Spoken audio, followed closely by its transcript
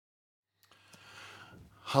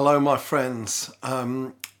Hello, my friends.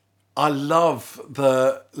 I love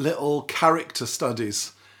the little character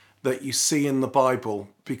studies that you see in the Bible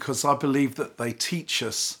because I believe that they teach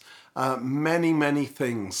us many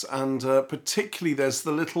things. And particularly there's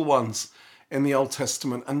the little ones in the Old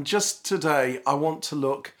Testament. And just today, I want to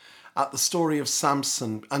look at the story of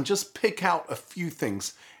Samson and just pick out a few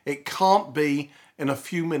things. It can't be in a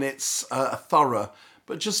few minutes thorough,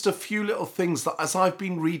 but just a few little things that as I've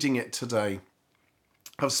been reading it today,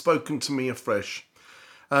 have spoken to me afresh.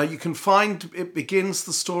 You can find it begins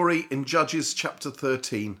the story in Judges chapter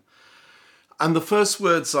 13. And the first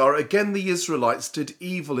words are, "Again the Israelites did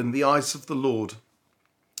evil in the eyes of the Lord.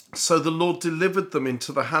 So the Lord delivered them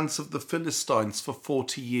into the hands of the Philistines for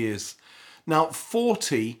 40 years. Now,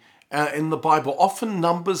 40 in the Bible, often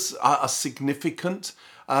numbers are significant.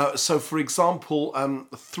 So, for example,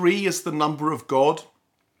 3 is the number of God.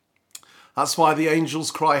 That's why the angels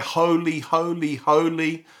cry, "Holy, holy,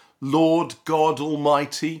 holy, Lord God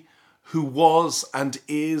Almighty, who was and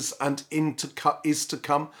is to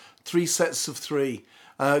come." 3 sets of 3.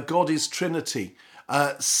 God is Trinity.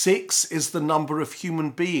 6 is the number of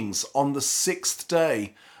human beings. On the 6th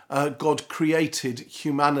day, God created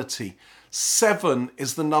humanity. 7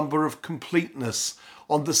 is the number of completeness.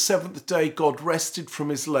 On the 7th day, God rested from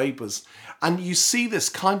his labors. And you see this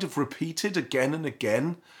kind of repeated again and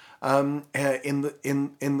again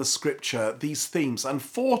in the scripture, these themes. And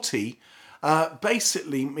 40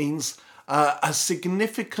 basically means a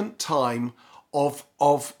significant time of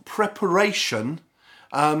preparation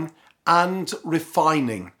and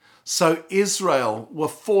refining. So Israel were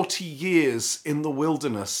 40 years in the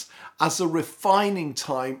wilderness as a refining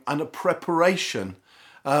time and a preparation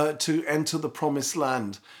to enter the promised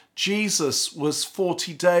land. Jesus was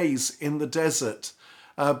 40 days in the desert,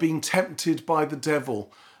 being tempted by the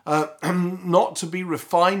devil. Not to be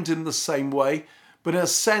refined in the same way, but in a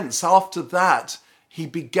sense, after that, he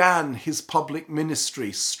began his public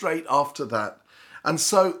ministry straight after that. And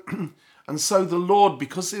so the Lord,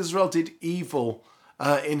 because Israel did evil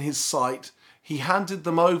in his sight, he handed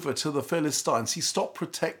them over to the Philistines. He stopped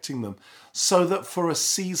protecting them so that for a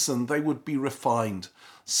season they would be refined,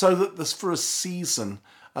 so that for a season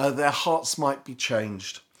their hearts might be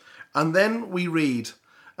changed. And then we read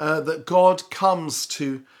that God comes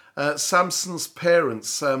to Samson's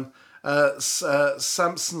parents,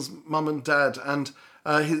 Samson's mum and dad, and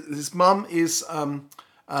his mum is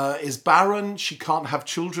barren. She can't have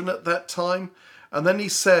children at that time. And then he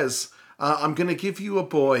says, "I'm going to give you a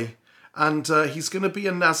boy, and he's going to be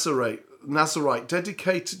a Nazarite,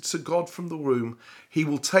 dedicated to God from the womb. He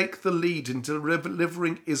will take the lead in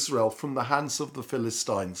delivering Israel from the hands of the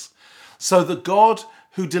Philistines." So the God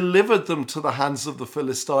who delivered them to the hands of the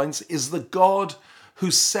Philistines is the God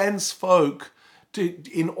who sends folk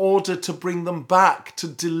in order to bring them back, to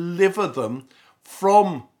deliver them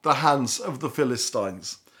from the hands of the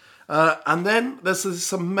Philistines. And then there's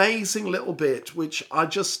this amazing little bit which I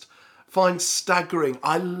just find staggering.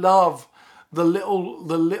 I love the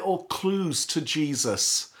little clues to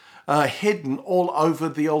Jesus hidden all over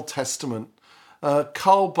the Old Testament.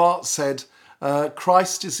 Karl Barth said,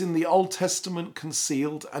 "Christ is in the Old Testament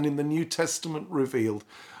concealed and in the New Testament revealed."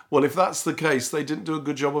 Well, if that's the case, they didn't do a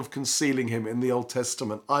good job of concealing him in the Old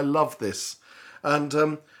Testament. I love this.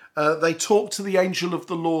 And they talk to the angel of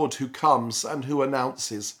the Lord who comes and who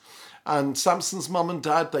announces. And Samson's mum and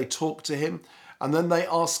dad, they talk to him. And then they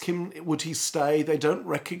ask him, would he stay? They don't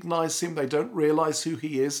recognize him. They don't realize who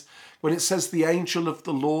he is. When it says the angel of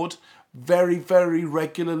the Lord, very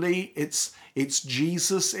regularly, it's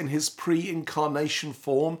Jesus in his pre-incarnation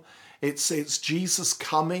form. It's Jesus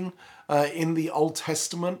coming in the Old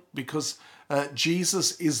Testament because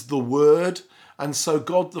Jesus is the Word. And so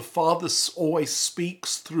God the Father always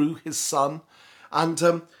speaks through his Son. And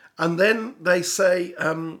then they say,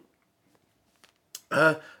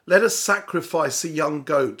 "Let us sacrifice a young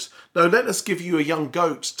goat. No, let us give you a young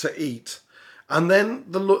goat to eat." And then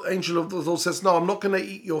the angel of the Lord says, "No, I'm not going to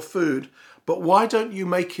eat your food, but why don't you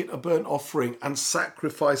make it a burnt offering and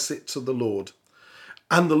sacrifice it to the Lord?"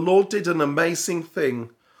 And the Lord did an amazing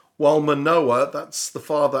thing while Manoah, that's the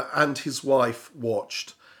father, and his wife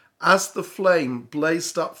watched. As the flame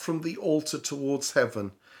blazed up from the altar towards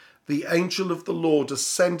heaven, the angel of the Lord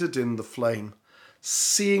ascended in the flame.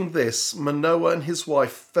 Seeing this, Manoah and his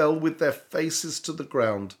wife fell with their faces to the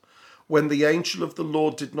ground. When the angel of the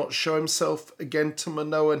Lord did not show himself again to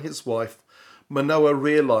Manoah and his wife, Manoah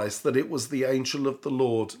realized that it was the angel of the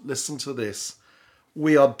Lord. Listen to this.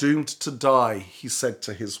 "We are doomed to die," he said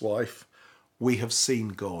to his wife. "We have seen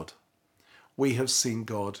God." We have seen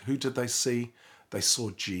God. Who did they see? They saw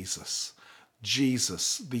Jesus.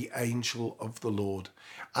 Jesus, the angel of the Lord.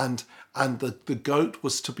 And the goat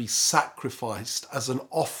was to be sacrificed as an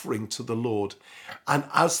offering to the Lord. And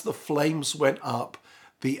as the flames went up,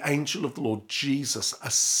 the angel of the Lord, Jesus,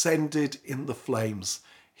 ascended in the flames.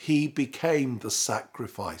 He became the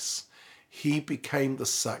sacrifice. He became the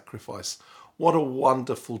sacrifice. What a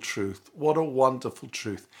wonderful truth. What a wonderful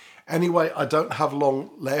truth. Anyway, I don't have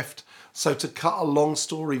long left. So to cut a long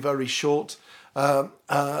story very short,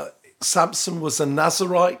 Samson was a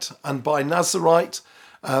Nazirite, and by Nazirite,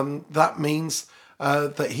 that means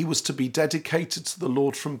that he was to be dedicated to the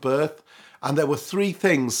Lord from birth. And there were three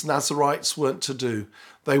things Nazirites weren't to do.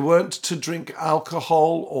 They weren't to drink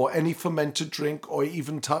alcohol or any fermented drink or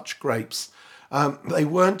even touch grapes. They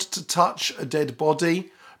weren't to touch a dead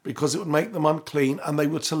body because it would make them unclean, and they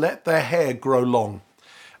were to let their hair grow long.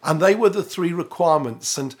 And they were the three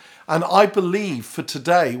requirements. And I believe for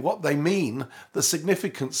today, what they mean, the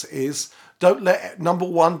significance is, number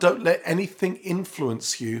one, don't let anything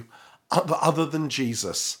influence you other than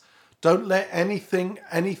Jesus. Don't let anything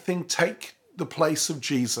take the place of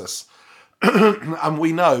Jesus. And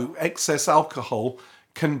we know excess alcohol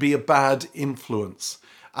can be a bad influence.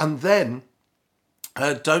 And then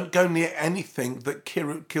don't go near anything that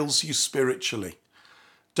kills you spiritually.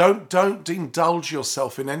 Don't indulge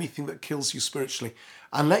yourself in anything that kills you spiritually,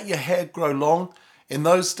 and let your hair grow long. In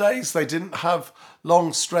those days, they didn't have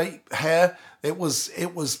long, straight hair. It was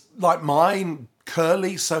like mine,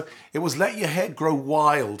 curly. So it was let your hair grow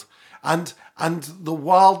wild. And the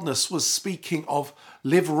wildness was speaking of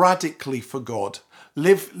live radically for God.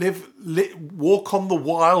 Walk on the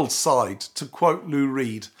wild side, to quote Lou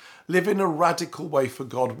Reed. Live in a radical way for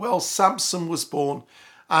God. Well, Samson was born,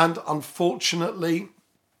 and unfortunately,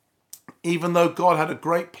 even though God had a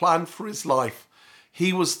great plan for his life,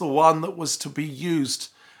 he was the one that was to be used,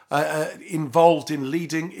 involved in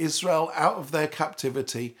leading Israel out of their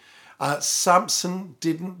captivity. Samson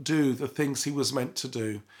didn't do the things he was meant to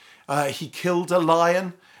do. He killed a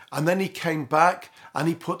lion, and then he came back and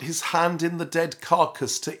he put his hand in the dead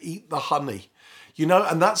carcass to eat the honey.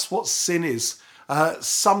 And that's what sin is.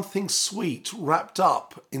 Something sweet wrapped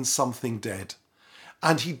up in something dead.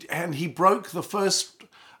 And he broke the first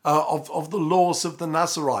of the laws of the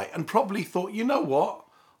Nazirite, and probably thought, you know what,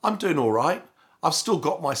 I'm doing all right. I've still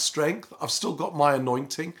got my strength. I've still got my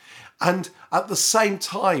anointing. And at the same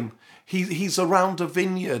time, he's around a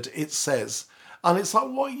vineyard, it says. And it's like,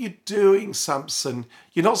 what are you doing, Samson?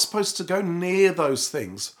 You're not supposed to go near those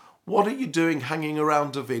things. What are you doing hanging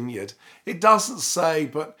around a vineyard? It doesn't say,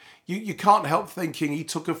 but you can't help thinking he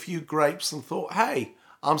took a few grapes and thought, hey,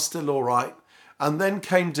 I'm still all right. And then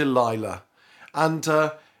came Delilah. And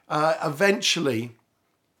eventually,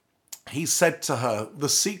 he said to her, the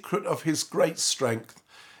secret of his great strength,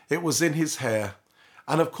 it was in his hair.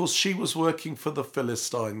 And of course, she was working for the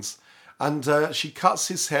Philistines. And she cuts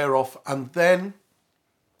his hair off. And then,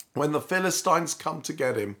 when the Philistines come to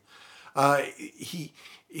get him,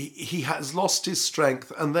 he has lost his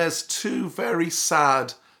strength. And there's two very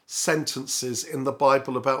sad sentences in the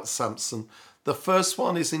Bible about Samson. The first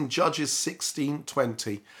one is in Judges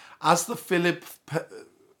 16:20. As the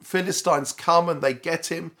Philistines come and they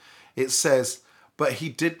get him, it says, but he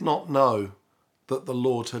did not know that the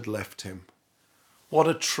Lord had left him. What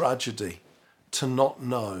a tragedy to not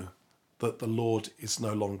know that the Lord is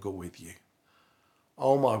no longer with you.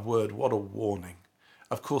 Oh my word, what a warning.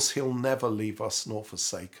 Of course, he'll never leave us nor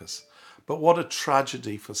forsake us. But what a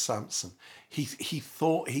tragedy for Samson. He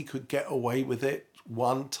thought he could get away with it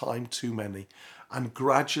one time too many. And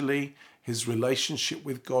gradually his relationship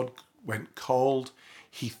with God went cold.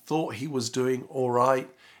 He thought he was doing all right.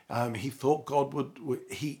 He thought God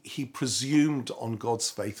he presumed on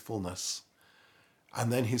God's faithfulness.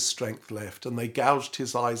 And then his strength left, and they gouged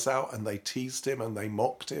his eyes out, and they teased him, and they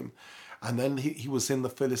mocked him. And then he was in the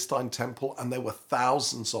Philistine temple, and there were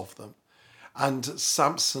thousands of them. And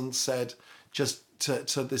Samson said just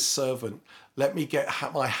to this servant, let me get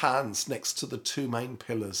my hands next to the two main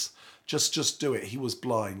pillars. Just do it. He was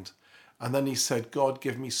blind. And then he said, God,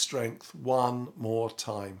 give me strength one more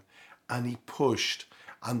time. And he pushed,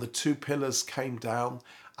 and the two pillars came down,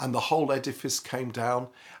 and the whole edifice came down,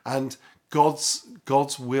 and God's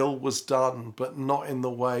will was done, but not in the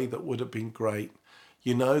way that would have been great.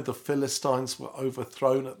 The Philistines were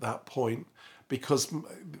overthrown at that point because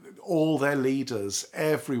all their leaders,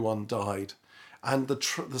 everyone died. And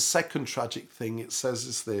the second tragic thing it says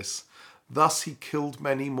is this: thus he killed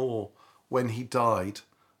many more when he died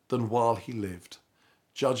than while he lived.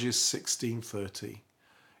 Judges 16:30.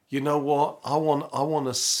 You know what? I want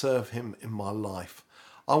to serve him in my life.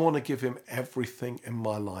 I want to give him everything in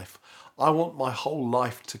my life. I want my whole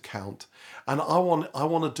life to count. And I want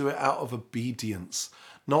to do it out of obedience,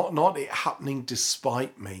 not it happening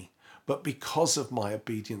despite me, but because of my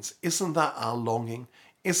obedience. Isn't that our longing?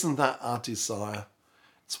 Isn't that our desire?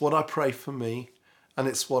 It's what I pray for me, and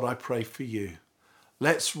it's what I pray for you.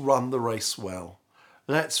 Let's run the race well.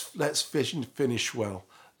 Let's finish well.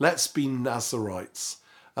 Let's be Nazarites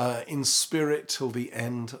in spirit till the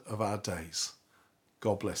end of our days.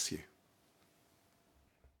 God bless you.